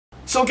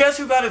So guess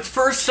who got its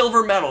first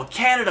silver medal?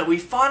 Canada. We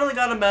finally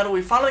got a medal.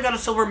 We finally got a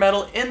silver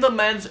medal in the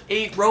men's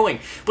 8 rowing.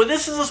 But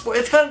this is a sport,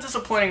 it's kind of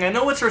disappointing. I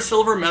know it's our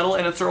silver medal,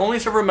 and it's our only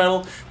silver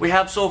medal we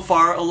have so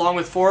far, along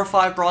with 4 or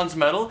 5 bronze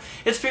medals.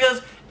 It's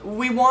because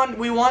we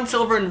won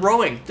silver in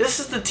rowing.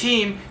 This is the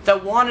team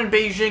that won in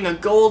Beijing a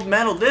gold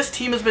medal. This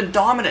team has been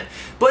dominant.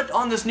 But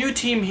on this new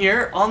team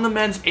here, on the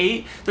men's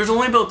 8, there's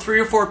only about 3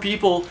 or 4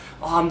 people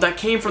that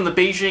came from the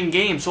Beijing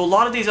Games. So a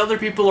lot of these other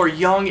people are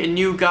young and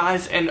new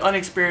guys and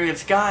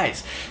unexperienced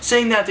guys,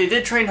 saying that they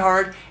did train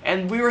hard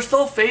and we were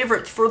still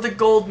favorites for the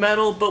gold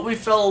medal, but we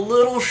fell a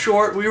little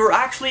short. We were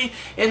actually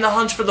in the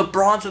hunt for the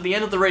bronze at the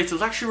end of the race. It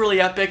was actually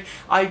really epic.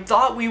 I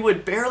thought we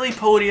would barely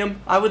podium.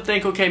 I would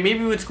think, okay, maybe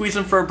we would squeeze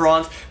in for a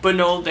bronze, but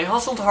no, they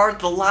hustled hard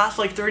the last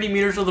like 30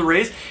 meters of the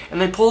race and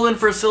they pulled in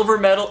for a silver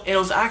medal. It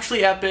was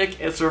actually epic.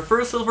 It's their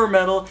first silver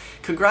medal.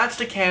 Congrats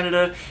to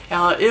Canada.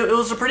 It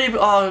was a pretty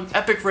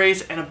epic race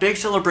and a big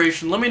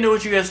celebration. Let me know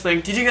what you guys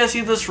think. Did you guys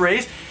see this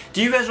race?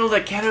 Do you guys know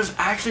that Canada's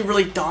actually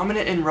really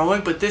dominant in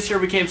rowing, but this year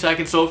we came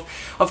second? So,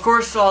 of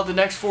course, the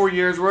next 4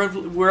 years,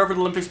 wherever the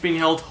Olympics being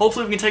held,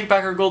 hopefully we can take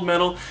back our gold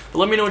medal. But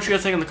let me know what you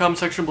guys think in the comment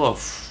section below.